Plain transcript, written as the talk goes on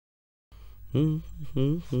పద్దు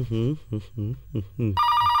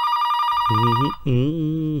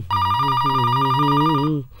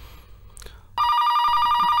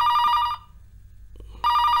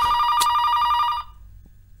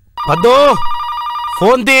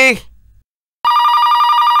ఫోన్ తీ.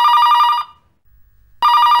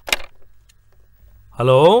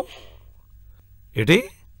 హలో, ఏంటి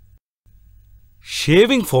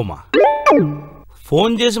షేవింగ్ ఫోమా?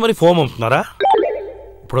 ఫోన్ చేసి మరి ఫోమ్ అమ్ముతున్నారా?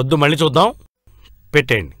 ఇప్పుడు వద్దు, మళ్ళీ చూద్దాం,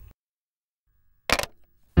 పెట్టేయండి.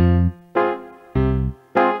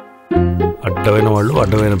 అడ్డమైన వాళ్ళు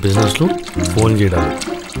అడ్డమైన బిజినెస్లు ఫోన్ చేయడానికి.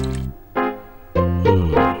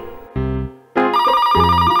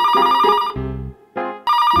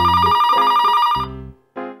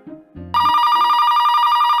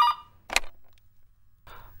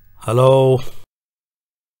 హలో,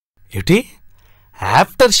 ఏంటి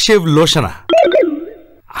ఆఫ్టర్ షేవ్ లోషనా?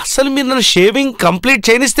 అసలు మీరు నన్ను షేవింగ్ కంప్లీట్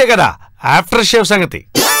చేయనిస్తే కదా ఆఫ్టర్ షేవ్ సంగతి.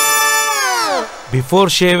 బిఫోర్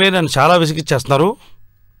షేవే నన్ను చాలా విసిగిచ్చేస్తున్నారు.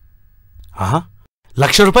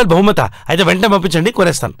 ₹1,00,000 బహుమత అయితే వెంటనే పంపించండి,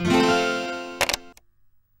 కొనేస్తాను.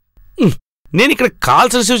 నేను ఇక్కడ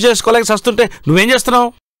కాల్స్ రిసీవ్ చేసుకోలేక వస్తుంటే నువ్వేం చేస్తున్నావు?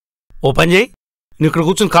 ఓ పని చేయి, నువ్వు ఇక్కడ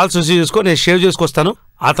కూర్చొని కాల్స్ రిసీవ్ చేసుకో, నేను షేవ్ చేసుకొస్తాను.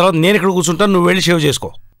 ఆ తర్వాత నేను ఇక్కడ కూర్చుంటాను, నువ్వు వెళ్ళి షేవ్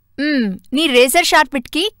చేసుకో. నీ రేజర్ షార్ప్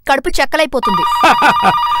కి కడుపు చెక్కలైపోతుంది.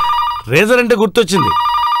 రేజర్ అంటే గుర్తొచ్చింది.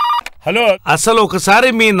 హలో, అసలు ఒకసారి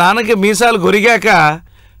మీ నాన్నకి మీసాలు గొరిగాక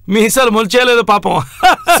మీసాలు మొలిచేయలేదు పాపం.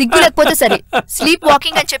 సిగ్గు లేకపోతే సరే, స్లీప్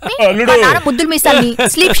వాకింగ్ అని చెప్పి ముద్దుల మీసాల్ని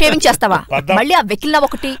స్లీప్ షేవింగ్ చేస్తావా? మళ్ళీ ఆ వెకిలినా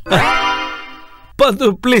ఒకటి. పద్దు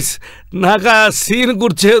ప్లీజ్, నాకు ఆ సీన్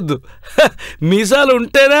గుర్చేయొద్దు. మీసాలు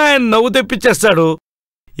ఉంటేనే ఆయన నవ్వు తెప్పించేస్తాడు.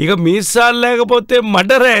 ఇక మీసాలు లేకపోతే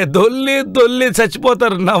మర్డరే, దొల్లి దొల్లి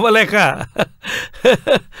చచ్చిపోతారు నవ్వలేక.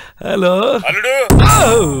 హలో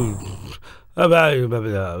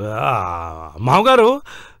మామగారు,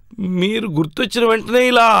 మీరు గుర్తొచ్చిన వెంటనే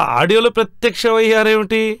ఇలా ఆడియోలో ప్రత్యక్షం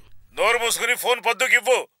అయ్యారేమిటి? నోరు మూసుకుని ఫోన్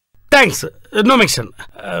పొద్దుకివ్వు. Thanks, no mention.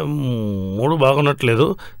 మూడు బాగున్నట్లేదు,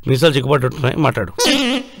 మీసాలు చిక్కుపట్టున్నాయి, మాట్లాడు.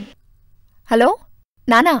 హలో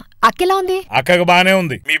నానా, అక్కెలా ఉంది? అక్కకు బానే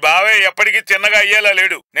ఉంది. మీ బావే ఎప్పటికీ చిన్నగా అయ్యేలా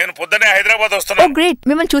లేడు. నేను పొద్దునే హైదరాబాద్ వస్తున్నా. ఓ గ్రేట్,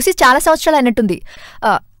 మిమ్మల్ని చూసి చాలా సంవత్సరాలు అయినట్టుంది.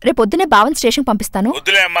 రేపు పొద్దునే బావన్ స్టేషన్ పంపిస్తాను.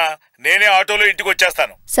 వద్దులే అమ్మా, నేనే ఆటోలో ఇంటికి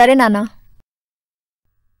వచ్చేస్తాను. సరే నాన్నా.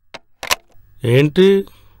 ఏంటి,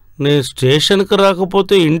 నేను స్టేషన్కి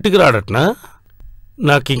రాకపోతే ఇంటికి రాడట్నా?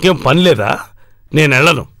 నాకు ఇంకేం పని లేదా? నేను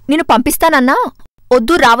వెళ్ళను. నేను పంపిస్తానన్నా,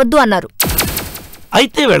 వద్దు రావద్దు అన్నారు.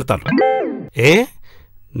 అయితే వెళ్తాను. ఏ,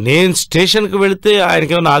 నేను స్టేషన్కి వెళితే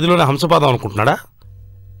ఆయనకేమన్నా ఆదిలోనే హంసపాదం అనుకుంటున్నాడా?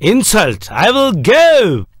 Insult, I will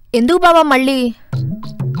give. ఎందుకు బాబా మళ్ళీ?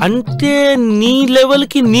 అంటే నీ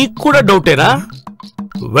లెవెల్కి నీకు కూడా డౌటేనా?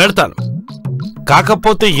 వెళ్తాను.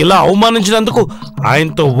 కాకపోతే ఇలా అవమానించినందుకు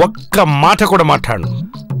ఆయనతో ఒక్క మాట కూడా మాట్లాడను.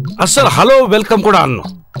 అస్సలు హలో వెల్కమ్ కూడా అన్ను.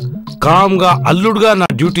 కామ్గా అల్లుడుగా నా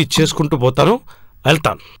డ్యూటీ చేసుకుంటూ పోతాను,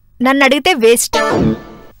 వెళ్తాను. నన్ను అడిగితే వేస్ట్.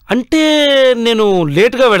 అంటే నేను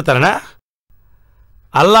లేటుగా వెళ్తానా?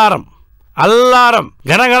 అల్లారం అల్లారం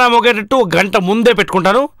గనగన మోగేటట్టు 1 గంట ముందే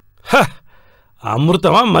పెట్టుకుంటాను.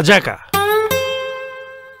 అమృతమా మజాకా?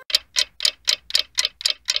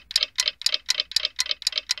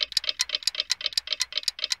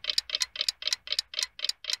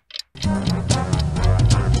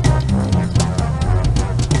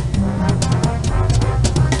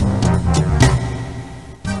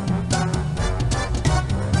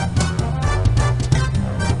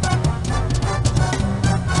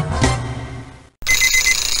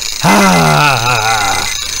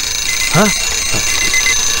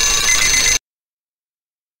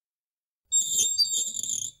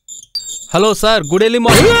 Hello sir, good early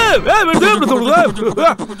morning.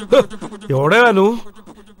 ఎవడేవా నువ్వు?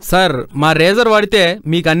 సార్, మా రేజర్ వాడితే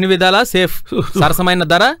మీకు అన్ని విధాలా సేఫ్. సరసమైన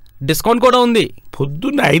ధర, డిస్కౌంట్ కూడా ఉంది.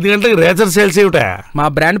 పొద్దున్న 5 గంటలకు రేజర్ సేల్స్ ఏమిటా? మా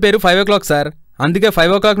బ్రాండ్ పేరు 5 o'clock సార్, అందుకే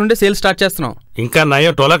 5 o'clock నుండి సేల్ స్టార్ట్ చేస్తున్నాం. ఇంకా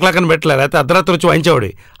నయ్యో 12 o'clock అని పెట్టలేదు, అయితే అర్ధరాత్రి వచ్చి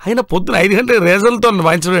వాయించేవాడి. అయినా పొద్దున్న 5 గంటలకు రేజర్లతో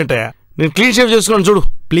వాయించడం ఏంటా? నేను క్లీన్ షేవ్ చేసుకున్నాను చూడు.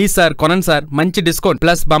 ప్లీజ్ సార్, కొనండి సార్, మంచి డిస్కౌంట్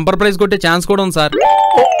ప్లస్ బంపర్ ప్రైజ్ కొట్టే ఛాన్స్ కూడా ఉంది సార్.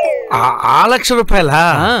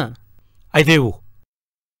 ₹1,00,000? అయితే ఇవ్వు.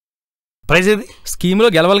 ప్రైజ్ ఏది? స్కీమ్లో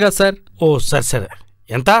గెలవాలి కదా సార్. ఓ సరే సరే,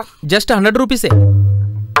 ఎంత? జస్ట్ 100 రూపీసే.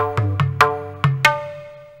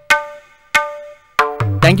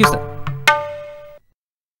 Thank you sir.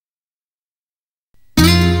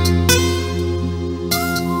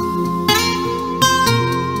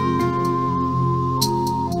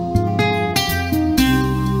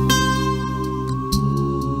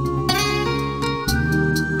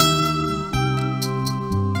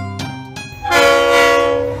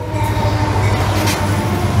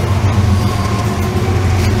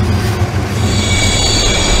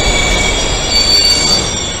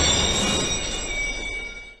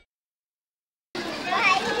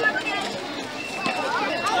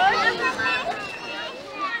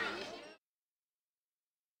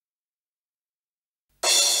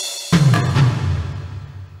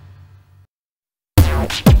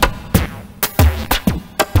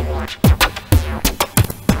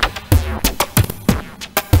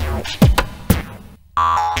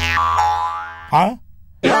 నా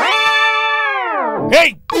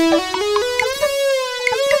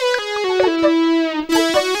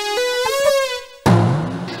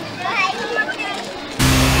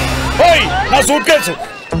సూట్ కేసు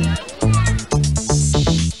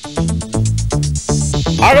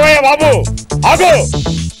ఆగవయ్యా బాబు, ఆగు.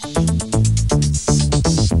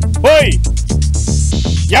 ఓయ్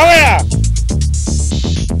ఏవయ్యా,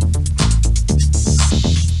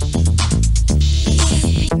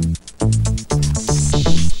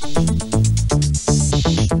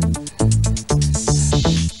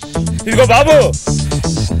 ఇదిగో బాబు.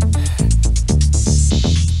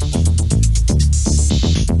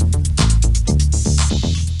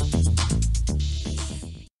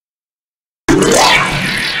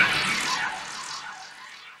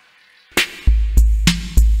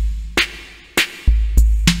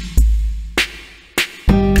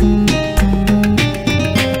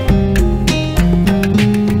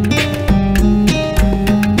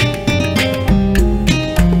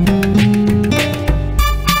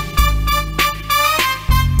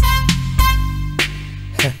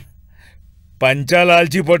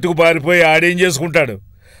 పంచాలాల్చి పట్టుకు పారిపోయి ఆడేం చేసుకుంటాడు?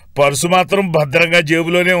 పర్సు మాత్రం భద్రంగా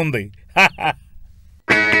జేబులోనే ఉంది.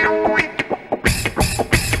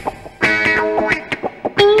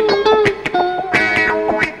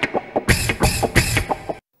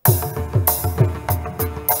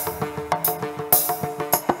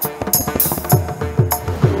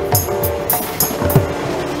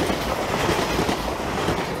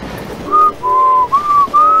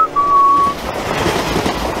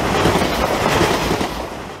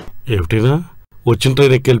 ఏమిటినా వచ్చిన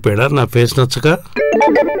ట్రైన్ ఎక్కెళ్ళిపోయాడా నా ఫేస్ నచ్చక?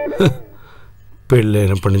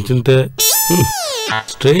 పెళ్ళైనప్పటి నుంచి ఇంతే.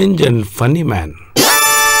 Strange and funny man.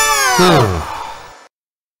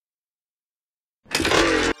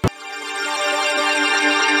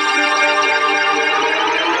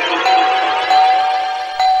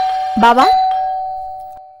 బావా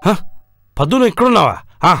పద్దు, నువ్వు ఎక్కడున్నావా?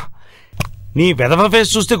 నీ వెధవ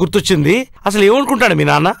ఫేస్ చూస్తే గుర్తొచ్చింది. అసలు ఏమనుకుంటాడు మీ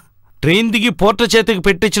నాన్న? ట్రైన్ దిగి పోర్టర్ చేతికి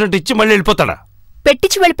పెట్టించినట్టు ఇచ్చి మళ్ళీ వెళ్ళిపోతాడా?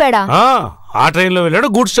 పెట్టించి వెళ్ళిపోయాడా? ఆ ట్రైన్లో వెళ్ళాడో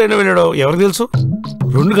గూడ్స్ ట్రైన్లో వెళ్ళాడో ఎవరికి తెలుసు.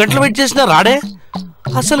 2 గంటలు వెయిట్ చేసినా రాడే.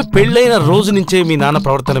 అసలు పెళ్ళైన రోజు నుంచే మీ నాన్న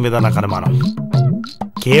ప్రవర్తన మీద నాకు అనుమానం.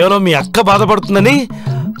 కేవలం మీ అక్క బాధపడుతుందని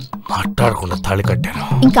మాట్లాడకుండా తాళి కట్టాను.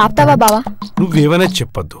 ఇంకా ఆపుతావా బావా? నువ్వేమైనా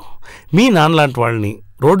చెప్పొద్దు. మీ నాన్న లాంటి వాళ్ళని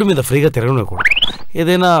రోడ్డు మీద ఫ్రీగా తిరగనివ్వకూడదు.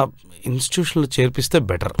 ఏదైనా ఇన్స్టిట్యూషన్లో చేర్పిస్తే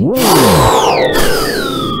బెటర్.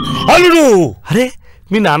 అల్లుడు, అరే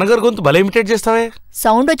మీ నాన్నగారు గొంతు భలే ఇమిటేట్ చేస్తావే.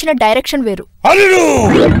 సౌండ్ వచ్చిన డైరెక్షన్ వేరు. అల్లుడు,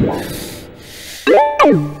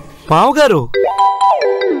 మావగారు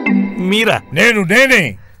మీరా? నేనే.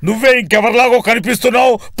 నువ్వే ఇంకెవరిలాగో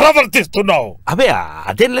కనిపిస్తున్నావు, ప్రవర్తిస్తున్నావు. అబే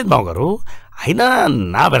అదేం లేదు మావగారు. అయినా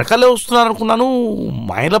నా వెనకాలే వస్తున్నారనుకున్నాను.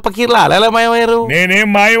 మాయల పకీర్లా అలా మాయమయ్యారు. నేనేం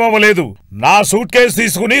మాయమవ్వలేదు. నా సూట్ కేసు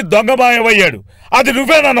తీసుకుని దొంగ మాయమయ్యాడు. అది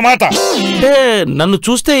నువ్వేనన్నమాట. అంటే నన్ను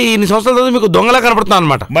చూస్తే ఇన్ని సంవత్సరాల తర్వాత మీకు దొంగలా కనపడుతున్నాను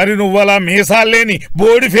అనమాట. మరి నువ్వలా మీసాలేని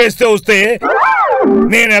బోడి ఫేస్తో వస్తే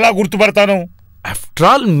నేనెలా గుర్తుపడతాను? ఆఫ్టర్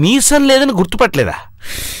ఆల్ మీసం లేదని గుర్తుపట్టలేదా?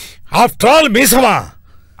 After all మీసమా?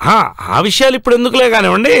 ఆ విషయాలు ఇప్పుడు ఎందుకులే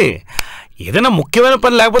కానివ్వండి. ఏదైనా ముఖ్యమైన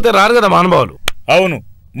పని లేకపోతే రారు కదా మహానుభావులు. అవును,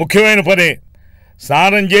 ముఖ్యమైన పనే.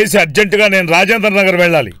 స్నానం చేసి అర్జెంటుగా నేను రాజేంద్ర నగర్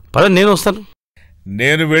వెళ్ళాలి. పదండి, నేను వస్తాను.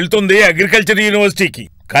 నేను వెళ్తుంది అగ్రికల్చర్ యూనివర్సిటీకి.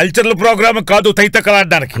 కల్చరల్ ప్రోగ్రామ్ కాదు,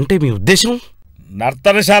 తైతక్కలాడడానికి. అంటే మీ ఉద్దేశం?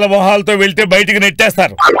 నర్తనశాల మొహాలతో వెళ్తే బయటికి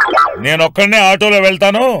నెట్టేస్తారు. నేనొక్కడనే ఆటోలో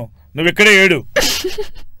వెళ్తాను, నువ్విక్కడే ఏడు.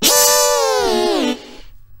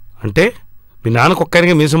 అంటే మీ నాన్నకు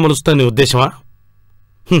ఒక్కరిగా మీసం మొలుస్తా నీ ఉద్దేశమా?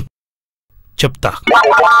 చెప్తా.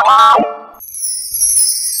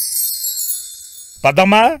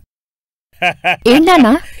 పదమ్మా,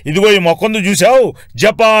 ఏంటన్నా ఇదిగో ఈ మొక్కందు చూసావు,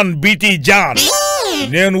 జపాన్ బీటీ జాన్.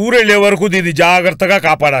 నేను ఊరెళ్లే వరకు దీన్ని జాగ్రత్తగా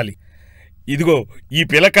కాపాడాలి. ఇదిగో ఈ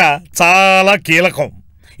పిలక చాలా కీలకం.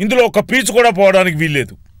 ఇందులో ఒక పీచు కూడా పోవడానికి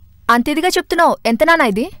వీల్లేదు. అంతేదిగా చెప్తున్నావు. ఎంత నానా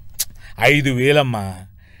ఇది? 5,000.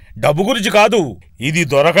 డబ్బు గురించి కాదు, ఇది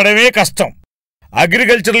దొరకడమే కష్టం.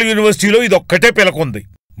 అగ్రికల్చరల్ యూనివర్సిటీలో ఇదొక్కటే పిలకుంది.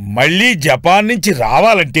 మళ్ళీ జపాన్ నుంచి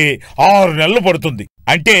రావాలంటే 6 నెలలు పడుతుంది.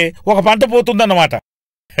 అంటే ఒక పంట పోతుందన్నమాట.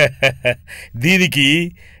 దీనికి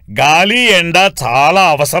గాలి ఎండ చాలా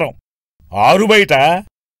అవసరం. ఆరుబయట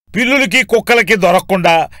పిల్లులకి కుక్కలకి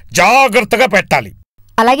దొరకకుండా జాగ్రత్తగా పెట్టాలి.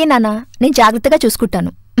 అలాగే నాన్నా, నేను జాగ్రత్తగా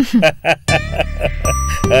చూసుకుంటాను.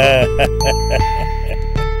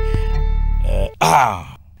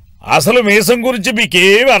 అసలు మీసం గురించి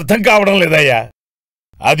మీకేమీ అర్థం కావడం లేదయ్యా.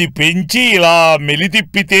 అది పెంచి ఇలా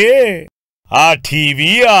మెలితిప్పితే ఆ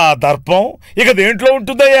టీవీ, ఆ దర్పం ఇక దేంట్లో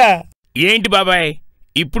ఉంటుందయ్యా? ఏంటి బాబాయ్,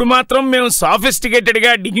 ఇప్పుడు మాత్రం మేము సాఫిస్టికేటెడ్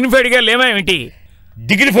గా డిగ్నిఫైడ్ గా లేమా? ఏంటి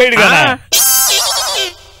డిగ్నిఫైడ్ గా?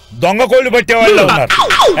 దొంగకోళ్ళు పట్టేవాళ్ళు ఉన్నారు.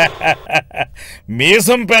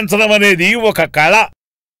 మీసం పెంచడం అనేది ఒక కళ.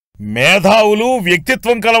 మేధావులు,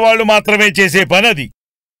 వ్యక్తిత్వం కలవాళ్లు మాత్రమే చేసే పని అది.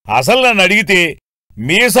 అసలు నన్ను అడిగితే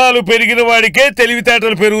మీసాలు పెరిగిన వాడికే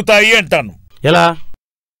తెలివితేటలు పెరుగుతాయి అంటాను. ఎలా?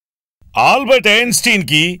 ఆల్బర్ట్ ఐన్స్టీన్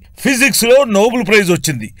కి ఫిజిక్స్ లో నోబెల్ ప్రైజ్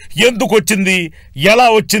వచ్చింది. ఎందుకు వచ్చింది, ఎలా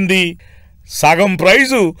వచ్చింది? సగం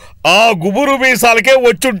ప్రైజు ఆ గుబురు మీసాలకే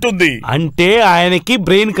వచ్చుంటుంది. అంటే ఆయనకి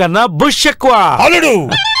బ్రెయిన్ కన్నా బుష్ ఎక్కువ. అల్లుడు,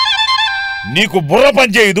 నీకు బుర్ర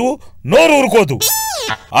పనిచేయదు, నోరు ఊరుకోదు.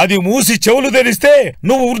 అది మూసి చెవులు తెరిస్తే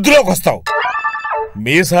నువ్వు వృద్ధిలోకి వస్తావు.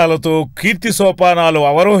 మీసాలతో కీర్తి సోపానాలు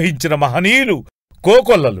అవరోహించిన మహనీయులు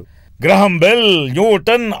కోకొల్లలు. Graham Bell,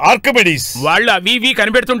 Newton, Archimedes. వాళ్ళు అవి ఇవి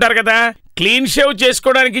కనిపెడుతుంటారు కదా, క్లీన్ షేవ్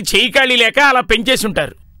చేసుకోవడానికి చెయ్యి ఖాళీ లేక అలా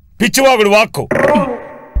పెంచేసుంటారు. పిచ్చివాగుడు వాక్కు.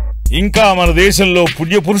 ఇంకా మన దేశంలో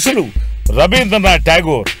పుణ్యపురుషులు రవీంద్రనాథ్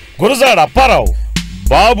ఠాగూర్, గురజాడ అప్పారావు,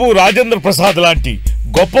 బాబు రాజేంద్ర ప్రసాద్ లాంటి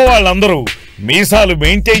గొప్ప వాళ్ళందరూ మీసాలు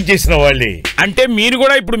మెయింటైన్ చేసిన వాళ్లే. అంటే మీరు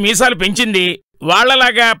కూడా ఇప్పుడు మీసాలు పెంచింది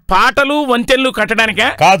వాళ్లలాగా పాటలు వంతెన్లు కట్టడానికా?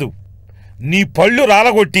 కాదు, నీ పళ్ళు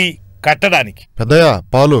రాలగొట్టి కట్టడానికి. పెద్దయ్య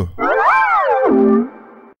పాలు.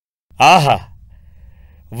 ఆహా,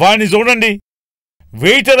 వాణ్ణి చూడండి.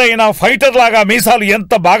 వెయిటర్ అయినా ఫైటర్ లాగా మీసాలు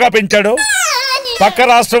ఎంత బాగా పెంచాడో. పక్క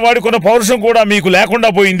రాష్ట్రం వాడుకున్న పౌరుషం కూడా మీకు లేకుండా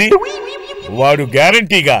పోయింది. వాడు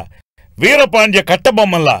గ్యారంటీగా వీరపాండ్య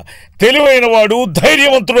కట్టబొమ్మల్లా తెలివైన వాడు,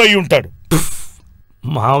 ధైర్యవంతుడు అయి ఉంటాడు.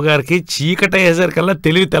 మామగారికి చీకట అయ్యేసరికల్లా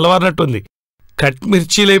తెలివి తెల్లవారినట్టుంది. కట్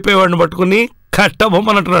మిర్చీలైపోయేవాడిని పట్టుకుని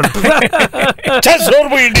కట్టబొమ్మనంటున్నాడు.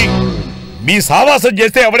 పోయింది. మీ సావాసం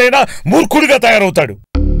చేస్తే ఎవడైనా మూర్ఖుడిగా తయారవుతాడు.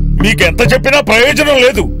 మీకెంత చెప్పినా ప్రయోజనం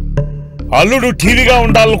లేదు. అల్లుడు ఠీవిగా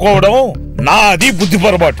ఉండాలనుకోవడం నా అది బుద్ధి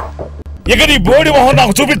పొరపాటు. ఇక నీ బోడి మొహం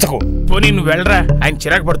నాకు చూపించకు. పోనీ నువ్వు వెళ్ళరా, ఆయన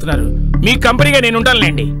చిరాకు పడుతున్నారు. మీ కంపెనీగా నేను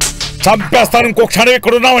ఉంటానులేండి. చంపేస్తాను ఇంకో క్షణం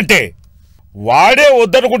ఎక్కడున్నావంటే. వాడే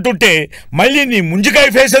వద్దనుకుంటుంటే మళ్ళీ నీ ముంజికాయ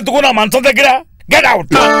ఫేస్ ఎత్తుకు నా మంచం దగ్గర. Get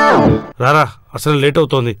out. రారా, అసలు లేట్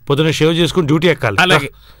అవుతోంది. పొద్దున్న షేవ్ చేసుకుని డ్యూటీ ఎక్కాలి. అలాగే.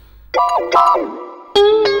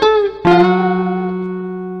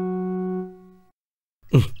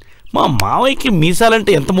 మా మావయ్యకి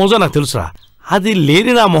మీసాలంటే ఎంత మోజో నాకు తెలుసురా. అది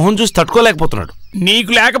లేని నా మొహం చూసి తట్టుకోలేకపోతున్నాడు.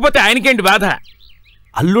 నీకు లేకపోతే ఆయనకేంటి బాధ?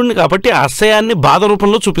 అల్లుణ్ణి కాబట్టి అసహ్యాన్ని బాధ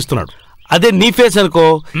రూపంలో చూపిస్తున్నాడు. అదే నీ ఫేస్ అనుకో,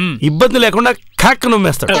 ఇబ్బంది లేకుండా కాక్క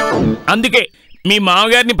నమ్మేస్తాడు. అందుకే మీ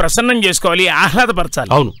మామగారిని ప్రసన్నం చేసుకోవాలి, ఆహ్లాదపరచాలి.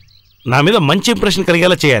 అవును, నా మీద మంచి ఇంప్రెషన్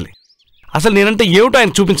కలిగేలా చేయాలి. అసలు నేనంటే ఏమిటో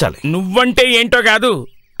ఆయన చూపించాలి. నువ్వంటే ఏంటో కాదు,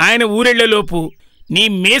 ఆయన ఊరెళ్లేలోపు నీ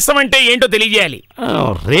మీసం అంటే ఏంటో తెలియజేయాలి.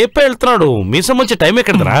 రేపే వెళ్తున్నాడు. మీసం వచ్చే టైం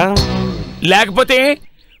ఎక్కడదరా? లేకపోతే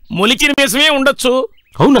మొలిచిన మీసమే ఉండొచ్చు.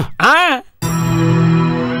 అవునా?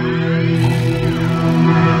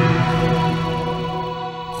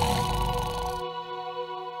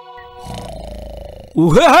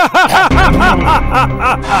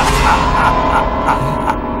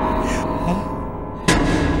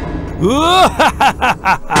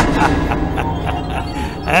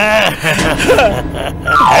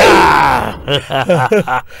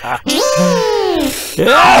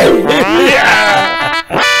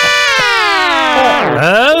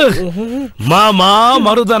 మామా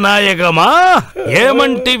మరుదనాయకమా,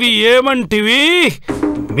 ఏమంటివి?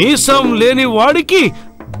 మీసం లేని వాడికి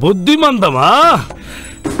బుద్ధిమందమా?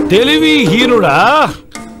 తెలివి హీనుడా?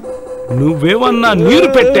 నువ్వేమన్నా నీరు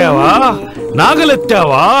పెట్టావా,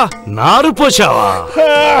 నాగలెత్తావా, నారు పోసావా?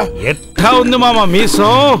 ఎట్టా ఉంది మామ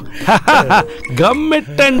మీసం?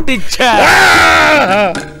 గమ్మెట్టంటిచ్చా.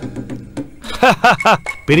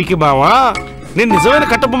 పిరికి మావా, నేను నిజమైన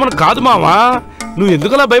కట్టబొమ్మను కాదు మావా. నువ్వు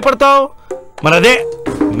ఎందుకలా భయపడతావు? మరదే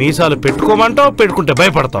మీసాలు పెట్టుకోమంటావు, పెట్టుకుంటే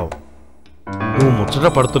భయపడతావు. నువ్వు ముచ్చట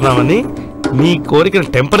పడుతున్నావని నీ కోరికను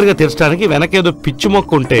టెంపరీగా తీర్చడానికి వెనకేదో పిచ్చి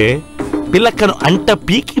మొక్క ఉంటే పిల్లక్కను అంట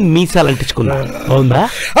పీకి మీసాలంటించుకున్నా. అవుందా?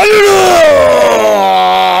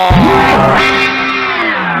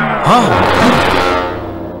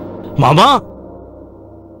 మామా,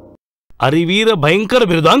 అరివీర భయంకర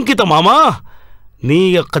బిరుదాంకిత మామా. నీ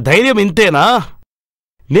యొక్క ధైర్యం ఇంతేనా?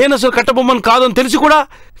 నేనసలు కట్టబొమ్మను కాదని తెలిసి కూడా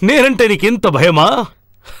నేనంటే నీకెంత భయమా?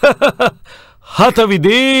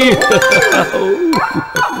 హతవిధి.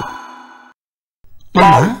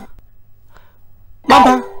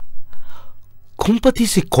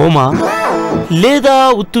 కుంపతీసి కోమా లేదా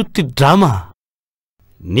ఉత్తుత్తి డ్రామా?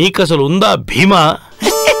 నీకసలు ఉందా భీమా?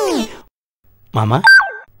 మామా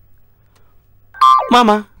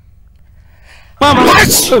మామా మామా.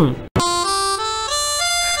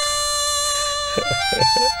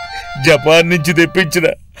 జపాన్ నుంచి తెప్పించిన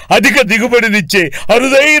అధిక దిగుబడినిచ్చే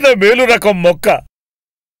అరుదైన మేలు రకం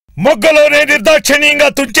మొగ్గలోనే నిర్దాక్షిణ్యంగా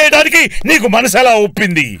తుంచేయడానికి నీకు మనసెలా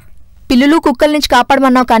ఒప్పింది? పిల్లులు కుక్కల నుంచి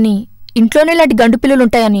కాపాడమన్నావు కానీ ఇంట్లోనే ఇలాంటి గండు పిల్లలు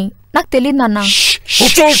ఉంటాయని నాకు తెలియదు నాన్న.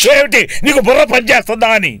 ఏమిటి నీకు బుర్ర పనిచేస్తుందా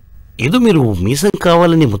అని? ఏదో మీరు మీసం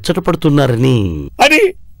కావాలని ముచ్చట పడుతున్నారని. అని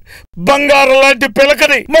బంగారం లాంటి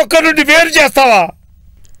పిలకని మొక్క నుండి వేరు చేస్తావా?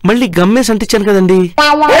 మళ్ళీ గమ్మేసి అంటించాను కదండి.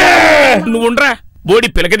 నువ్వుండ్రా, బోడి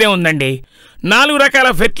పిలకదే ఉందండి. 4 రకాల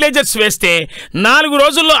ఫెర్టిలైజర్స్ వేస్తే 4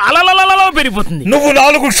 రోజుల్లో అలలలలో పెరిగిపోతుంది. నువ్వు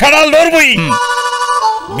 4 క్షణాలు నోరుపోయి.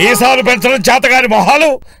 మీసాలు పెంచడం చేతగాని మొహాలు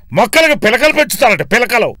మొక్కలకు పిలకలు పెంచుతారట.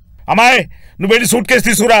 పిలకలు. అమ్మాయి, నువ్వు వెళ్ళి సూట్ కేసు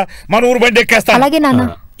తీసుకురా, మన ఊరు బండి ఎక్కేస్తా. అలాగే నాన్న.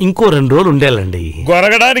 ఇంకో 2 రోజులు ఉండేయాలండి.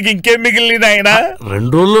 గొరగడానికి ఇంకేం మిగిలింది ఆయన?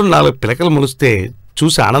 2 రోజుల్లో 4 పిలకలు ములిస్తే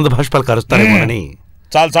చూసి ఆనంద భాష్పాలు కరుస్తారేమో అని.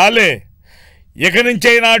 చాలే, ఇక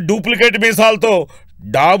నుంచైనా డూప్లికేట్ మీసాలతో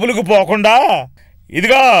డాబులకు పోకుండా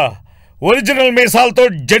ఇదిగా ఒరిజినల్ మీసాలతో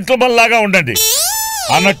జెంట్లమన్ లాగా ఉండండి.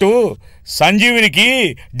 అన్నట్టు సంజీవినికి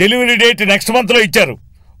డెలివరీ డేట్ నెక్స్ట్ మంత్ లో ఇచ్చారు.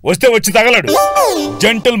 వస్తే వచ్చి తగలడు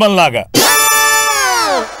జెంటిల్మన్ లాగా.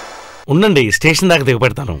 ఉండండి, స్టేషన్ దాకా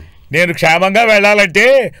దిగపెడతాను. నేను క్షేమంగా వెళ్ళాలంటే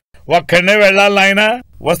ఒక్కడనే వెళ్ళాలి నాయన.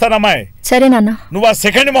 వస్తానమ్మాయి. సరే నాన్న. నువ్వు ఆ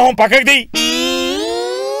సెకండ్ మొహం పక్కకి ది.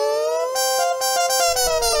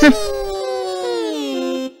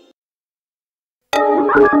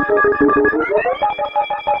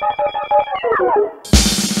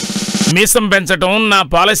 మీసం పెంచటం నా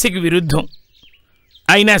పాలసీకి విరుద్ధం.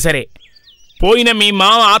 అయినా సరే, పోయిన మీ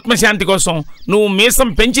మామ ఆత్మశాంతి కోసం నువ్వు మీసం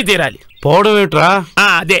పెంచి తీరాలి. పోవడం ఏమిట్రా?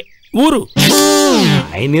 అదే ఊరు.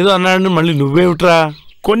 ఆయన ఏదో అన్నాడు, మళ్ళీ నువ్వేమిట్రా?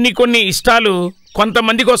 కొన్ని ఇష్టాలు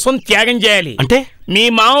కొంతమంది కోసం త్యాగం చేయాలి. అంటే మీ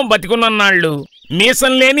మామ బతికున్నన్నాళ్ళు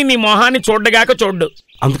మీసం లేని నీ మొహాన్ని చూడ్డగాక చూడ్డు.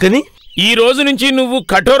 అందుకని ఈ రోజు నుంచి నువ్వు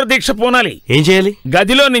కఠోర దీక్ష పూనాలి. ఏం చేయాలి?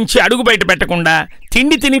 గదిలో నుంచి అడుగు బయట పెట్టకుండా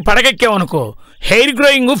తిండి తిని పడకెక్కావనుకో, హెయిర్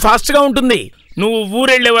గ్రోయింగ్ ఫాస్ట్ గా ఉంటుంది. నువ్వు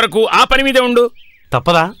ఊరెళ్లే వరకు ఆ పని మీదే ఉండు.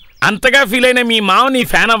 తప్పదా? అంతగా ఫీల్ అయిన మీ మామ నీ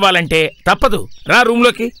ఫ్యాన్ అవ్వాలంటే తప్పదు. రా రూమ్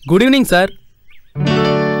లోకి. Good evening sir.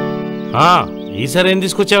 ఈసారి ఏం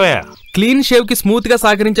తీసుకొచ్చావా? క్లీన్ షేవ్ కి స్మూత్ గా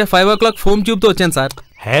సహకరించే 5 o'clock ఫోమ్ ట్యూబ్ తో వచ్చాను సార్.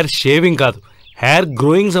 హెయిర్ షేవింగ్ కాదు, హెయిర్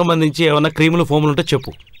గ్రోయింగ్ సంబంధించి ఏమన్నా క్రీములు ఫోములు ఉంటే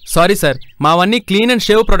చెప్పు. Sorry sir, మావన్నీ clean and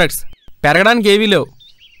shave products. పెరగడానికి ఏవీ లేవు.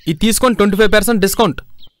 ఇది తీసుకొని 25% డిస్కౌంట్.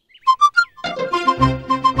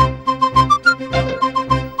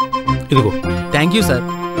 ఇదిగో. Thank you sir.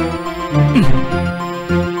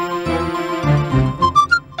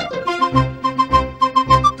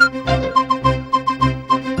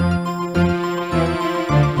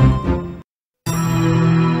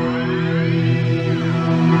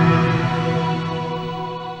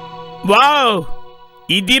 వావ్,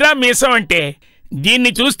 ఇదిరా మీసం అంటే. దీన్ని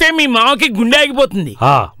చూస్తే మీ మామకి గుండె ఆగిపోతుంది.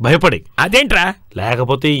 భయపడి. అదేంట్రా?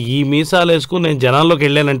 లేకపోతే ఈ మీసాలు వేసుకుని నేను జనాల్లోకి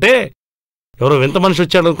వెళ్ళానంటే ఎవరో వింత మనిషి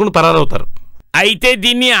వచ్చాడు అనుకుని పరారవుతారు. అయితే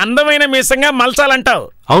దీన్ని అందమైన మీసంగా మలచాలంటావు?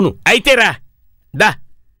 అవును. అయితే రా, దా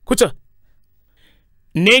కూర్చో.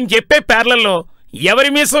 నేను చెప్పే పేర్లలో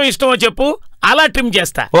ఎవరి మీసం ఇష్టమో చెప్పు, అలా ట్రిమ్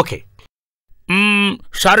చేస్తా. ఓకే.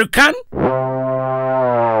 షారుఖ్ ఖాన్.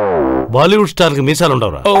 బాలీవుడ్ స్టార్ కి మీసాలు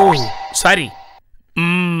ఉండవురా? ఓ సారీ.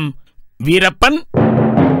 వీరప్పన్.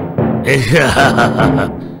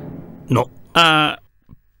 నో.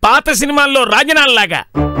 పాత సినిమాల్లో రాజనాల్లాగా.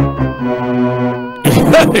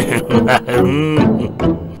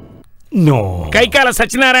 No. Kaikala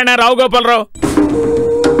Satyanarayana, Rao Gopalarao.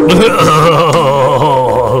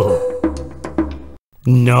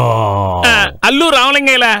 No. Allu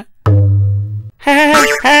రామలింగయ్యలా.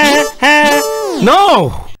 No.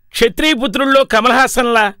 క్షత్రియ పుత్రుల్లో కమల్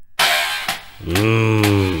హాసన్లా.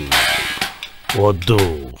 వద్దు.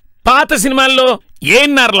 పాత సినిమాల్లో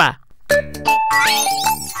ఏన్నార్లా.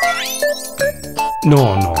 No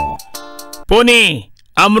no. పోనీ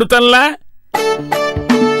అమృతంలా.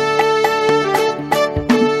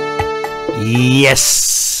 ఎస్.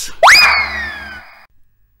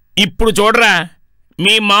 ఇప్పుడు చూడరా,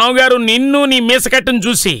 మీ మామగారు నిన్ను నీ మీసకట్టును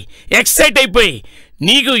చూసి ఎక్సైట్ అయిపోయి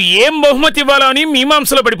నీకు ఏం బహుమతి ఇవ్వాలో అని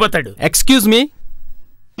మీమాంసలో పడిపోతాడు. Excuse me.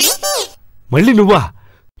 మళ్ళీ నువ్వా?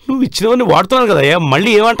 నువ్వు ఇచ్చినవన్నీ వాడుతున్నాను కదయ్యా, మళ్ళీ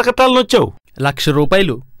ఏమంట కట్టాలని వచ్చావు?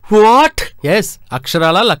 ₹1,00,000. వాట్? ఎస్,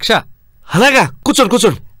 అక్షరాల 1,00,000. అలాగా? కూర్చోండి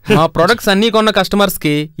కూర్చోండి. మా ప్రొడక్ట్స్ అన్నీ కొన్న కస్టమర్స్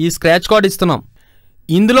కి ఈ స్క్రాచ్ కార్డ్ ఇస్తున్నాం.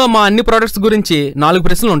 ఇందులో మా అన్ని ప్రొడక్ట్స్ గురించి 4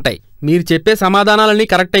 ప్రశ్నలు ఉంటాయి. మీరు చెప్పే సమాధానాలన్నీ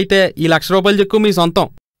కరెక్ట్ అయితే ఈ ₹1,00,000 చెక్కు మీ సొంతం.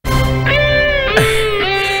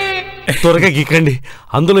 త్వరగా గీకండి,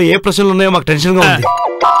 అందులో ఏ ప్రశ్నలు ఉన్నాయో మాకు టెన్షన్ గా ఉంది.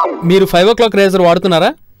 మీరు 5 o'clock రేజర్ వాడుతున్నారా?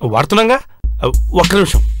 వాడుతున్నాగా. ఒక్క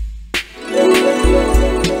నిమిషం.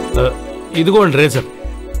 ఇదిగోండి రేజర్.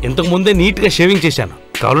 ఇంతకు ముందే నీట్ గా షేవింగ్ చేశాను,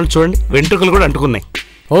 కావాలంటే చూడండి, వెంట్రుకలు కూడా అంటుకున్నాయి.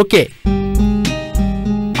 ఓకే.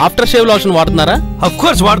 ఆఫ్టర్ షేవ్ లోషన్ వాడుతున్నారా? అఫ్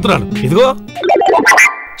కోర్స్ వాడుతున్నాను. ఇదిగో.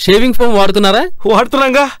 షేవింగ్ ఫోమ్ వాడుతున్నారా?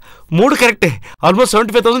 వాడుతున్నాగా. 3 కరెక్టే. Almost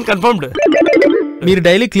 75,000 confirmed. మీరు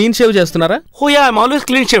డైలీ క్లీన్ షేవ్ చేస్తున్నారా? ఓ yeah, I'm always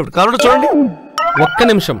clean shaved. కాబట్టి చూడండి. ఒక్క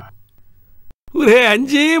నిమిషం. రే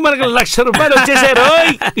అంజీ, మనకు 1,00,000 రూపాయలు వచ్చేసారు.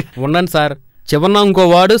 ఉండండి సార్, చివరిన ఇంకో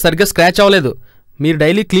వార్డు సరిగ్గా స్క్రాచ్ అవ్వలేదు. మీరు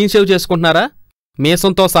డైలీ క్లీన్ షేవ్ చేసుకుంటున్నారా?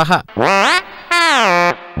 మీసంతో సహా.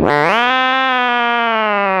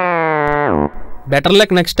 Better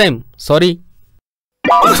luck next time. Sorry.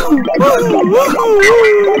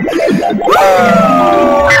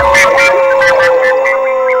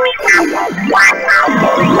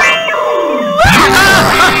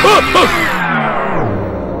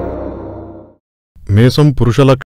 మీసం పురుష